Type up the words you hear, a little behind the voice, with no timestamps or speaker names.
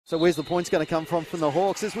So where's the points going to come from the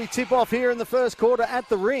Hawks as we tip off here in the first quarter at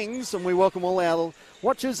the Rings, and we welcome all our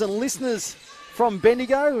watchers and listeners from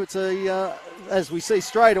Bendigo. It's as we see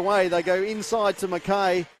straight away, they go inside to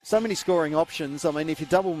McKay. So many scoring options. I mean, if you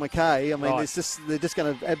double McKay, I mean, right, they're just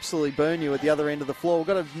going to absolutely burn you at the other end of the floor. We've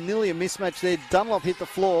got nearly a mismatch there. Dunlop hit the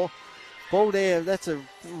floor. Ball there, that's a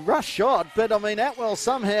rush shot, but I mean, Atwell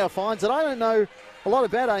somehow finds it. I don't know a lot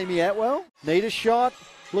about Amy Atwell. Need a shot.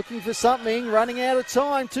 Looking for something, running out of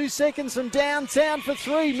time. 2 seconds from downtown for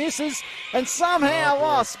three, misses. And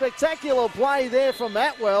somehow, spectacular play there from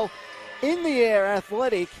Atwell. In the air,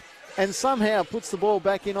 athletic, and somehow puts the ball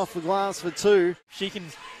back in off the glass for two. She can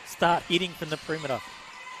start hitting from the perimeter.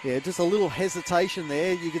 Yeah, just a little hesitation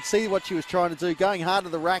there. You could see what she was trying to do, going hard to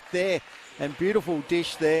the rack there. And beautiful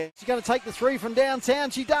dish there. She's going to take the three from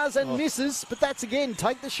downtown. She does and misses, but that's again,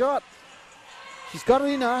 take the shot. She's got it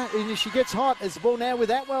in her, and she gets hot. As the ball now with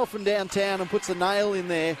Atwell from downtown and puts a nail in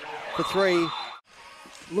there for three.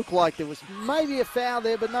 Looked like there was maybe a foul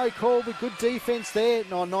there, but no call, but good defense there.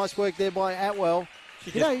 No, nice work there by Atwell.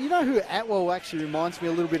 You know who Atwell actually reminds me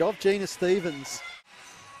a little bit of? Gina Stevens.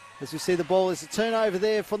 As we see the ball, there's a turnover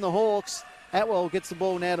there from the Hawks. Atwell gets the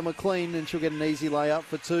ball now to McLean, and she'll get an easy layup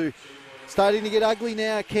for two. Starting to get ugly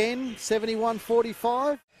now, Ken.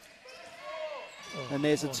 71-45. And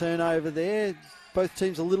there's a turnover there. Both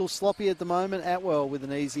teams a little sloppy at the moment. Atwell with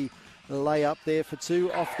an easy layup there for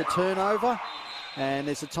two off the turnover. And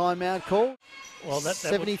there's a timeout call. Well,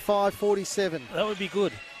 75-47. That would be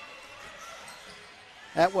good.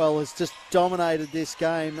 Atwell has just dominated this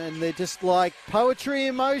game, and they're just like poetry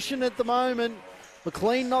in motion at the moment.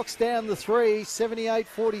 McLean knocks down the three,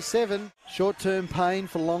 78-47. Short-term pain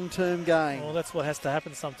for long-term gain. Well, that's what has to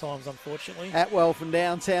happen sometimes, unfortunately. Atwell from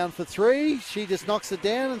downtown for three. She just knocks it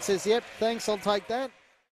down and says, yep, thanks, I'll take that.